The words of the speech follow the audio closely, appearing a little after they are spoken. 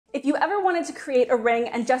If you ever wanted to create a ring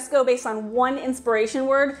and just go based on one inspiration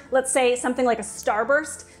word, let's say something like a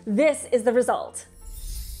starburst, this is the result.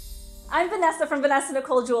 I'm Vanessa from Vanessa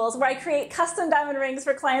Nicole Jewels, where I create custom diamond rings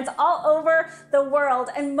for clients all over the world.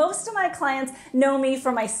 And most of my clients know me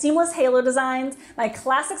for my seamless halo designs, my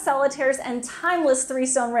classic solitaires, and timeless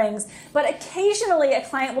 3-stone rings. But occasionally a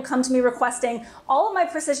client will come to me requesting all of my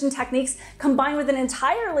precision techniques combined with an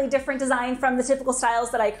entirely different design from the typical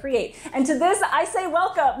styles that I create. And to this, I say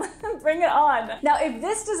welcome, bring it on. Now, if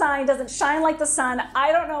this design doesn't shine like the sun,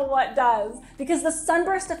 I don't know what does, because the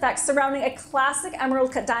sunburst effect surrounding a classic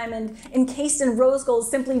emerald cut diamond encased in rose gold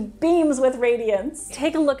simply beams with radiance.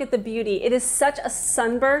 Take a look at the beauty. It is such a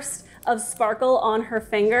sunburst of sparkle on her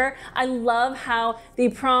finger. I love how the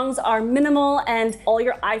prongs are minimal and all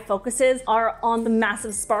your eye focuses are on the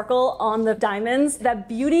massive sparkle on the diamonds. The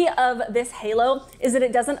beauty of this halo is that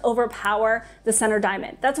it doesn't overpower the center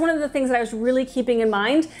diamond. That's one of the things that I was really keeping in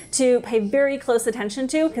mind to pay very close attention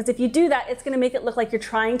to, because if you do that, it's gonna make it look like you're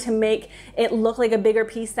trying to make it look like a bigger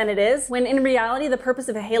piece than it is, when in reality, the purpose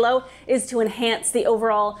of a halo is to enhance the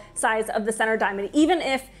overall size of the center diamond. Even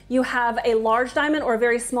if you have a large diamond or a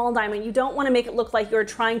very small diamond, you don't want to make it look like you're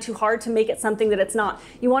trying too hard to make it something that it's not.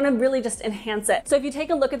 You want to really just enhance it. So if you take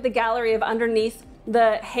a look at the gallery of underneath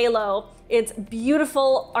the halo, it's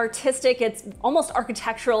beautiful, artistic, it's almost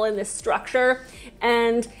architectural in this structure,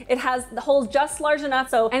 and it has the holes just large enough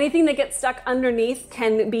so anything that gets stuck underneath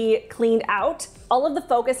can be cleaned out. All of the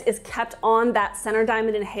focus is kept on that center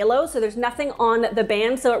diamond and halo, so there's nothing on the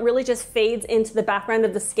band, so it really just fades into the background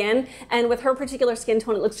of the skin. And with her particular skin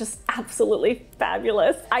tone, it looks just absolutely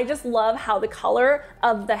fabulous. I just love how the color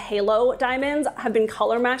of the halo diamonds have been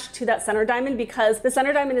color matched to that center diamond, because the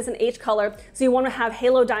center diamond is an H color, so you want to have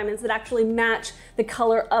halo diamonds that actually match the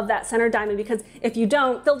color of that center diamond, because if you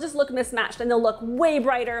don't, they'll just look mismatched and they'll look way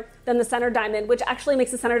brighter than the center diamond, which actually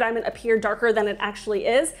makes the center diamond appear darker than it actually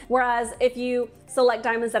is. Whereas if you select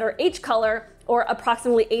diamonds that are H color or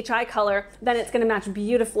approximately HI color, then it's gonna match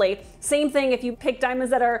beautifully. Same thing if you pick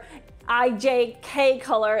diamonds that are IJK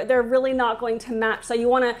color, they're really not going to match. So you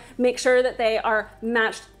wanna make sure that they are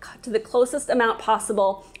matched to the closest amount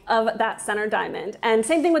possible of that center diamond. And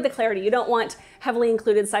same thing with the clarity. You don't want heavily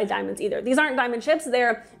included side diamonds either. These aren't diamond chips,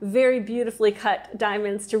 they're very beautifully cut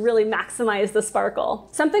diamonds to really maximize the sparkle.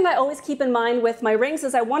 Something I always keep in mind with my rings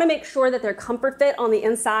is I wanna make sure that they're comfort fit on the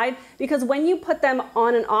inside, because when you put them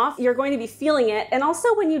on and off, you're going to be feeling it. And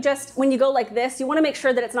also when you go like this, you wanna make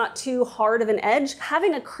sure that it's not too hard of an edge.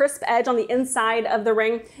 Having a crisp edge on the inside of the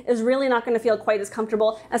ring is really not gonna feel quite as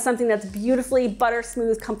comfortable as something that's beautifully butter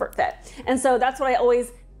smooth comfort fit. And so that's what I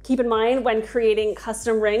always keep in mind when creating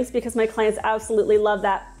custom rings, because my clients absolutely love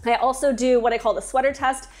that. I also do what I call the sweater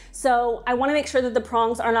test. So I want to make sure that the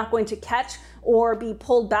prongs are not going to catch or be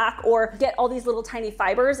pulled back or get all these little tiny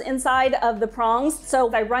fibers inside of the prongs.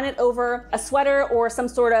 So I run it over a sweater or some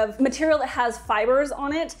sort of material that has fibers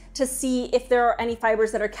on it to see if there are any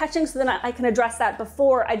fibers that are catching, so then I can address that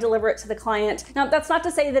before I deliver it to the client. Now, that's not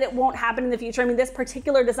to say that it won't happen in the future. I mean, this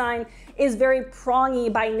particular design is very prongy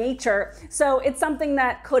by nature, so it's something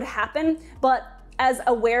that could happen, but as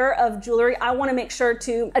a wearer of jewelry, I want to make sure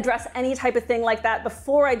to address any type of thing like that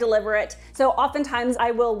before I deliver it. So oftentimes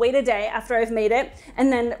I will wait a day after I've made it,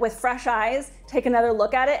 and then with fresh eyes, take another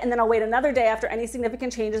look at it, and then I'll wait another day after any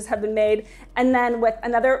significant changes have been made, and then with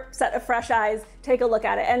another set of fresh eyes, take a look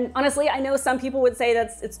at it. And honestly, I know some people would say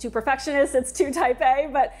that it's too perfectionist, it's too type A,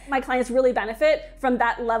 but my clients really benefit from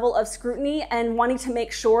that level of scrutiny and wanting to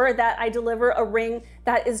make sure that I deliver a ring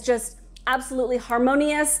that is just absolutely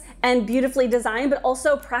harmonious and beautifully designed, but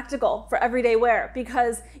also practical for everyday wear,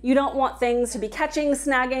 because you don't want things to be catching,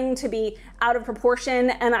 snagging, to be out of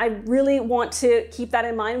proportion. And I really want to keep that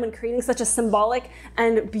in mind when creating such a symbolic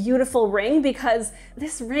and beautiful ring, because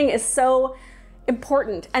this ring is so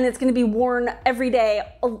important and it's going to be worn every day,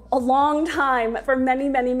 a long time, for many,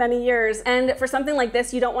 many, many years. And for something like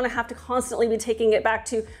this, you don't want to have to constantly be taking it back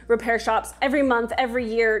to repair shops every month, every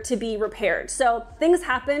year to be repaired. So things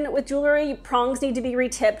happen with jewelry. Prongs need to be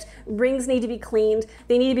retipped, rings need to be cleaned,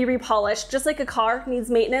 they need to be repolished. Just like a car needs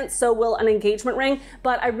maintenance, so will an engagement ring.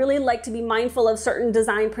 But I really like to be mindful of certain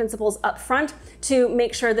design principles up front to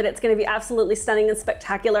make sure that it's going to be absolutely stunning and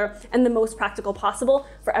spectacular and the most practical possible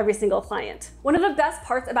for every single client. One of the best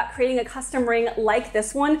parts about creating a custom ring like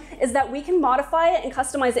this one is that we can modify it and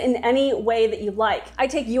customize it in any way that you like. I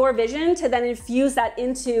take your vision to then infuse that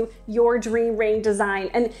into your dream ring design.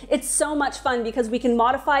 And it's so much fun because we can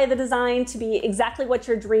modify the design to be exactly what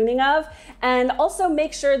you're dreaming of, and also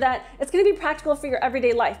make sure that it's going to be practical for your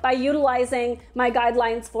everyday life by utilizing my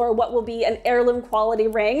guidelines for what will be an heirloom quality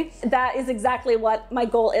ring. That is exactly what my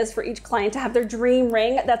goal is for each client, to have their dream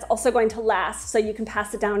ring that's also going to last so you can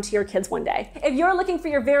pass it down to your kids one day. If you're looking for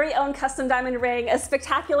your very own custom diamond ring as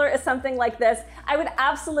spectacular as something like this, I would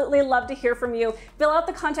absolutely love to hear from you. Fill out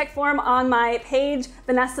the contact form on my page,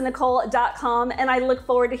 vanessanicole.com, and I look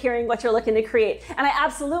forward to hearing what you're looking to create. And I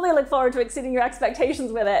absolutely look forward to exceeding your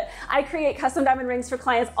expectations with it. I create custom diamond rings for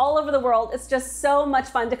clients all over the world. It's just so much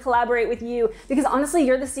fun to collaborate with you because honestly,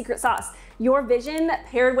 you're the secret sauce. Your vision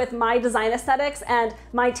paired with my design aesthetics and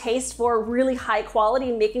my taste for really high quality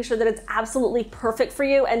and making sure that it's absolutely perfect for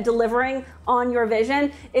you and delivering on your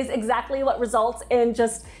vision is exactly what results in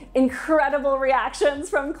just incredible reactions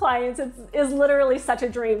from clients. It is literally such a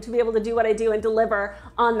dream to be able to do what I do and deliver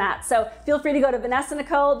on that. So feel free to go to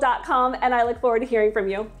vanessanicole.com, and I look forward to hearing from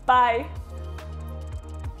you. Bye.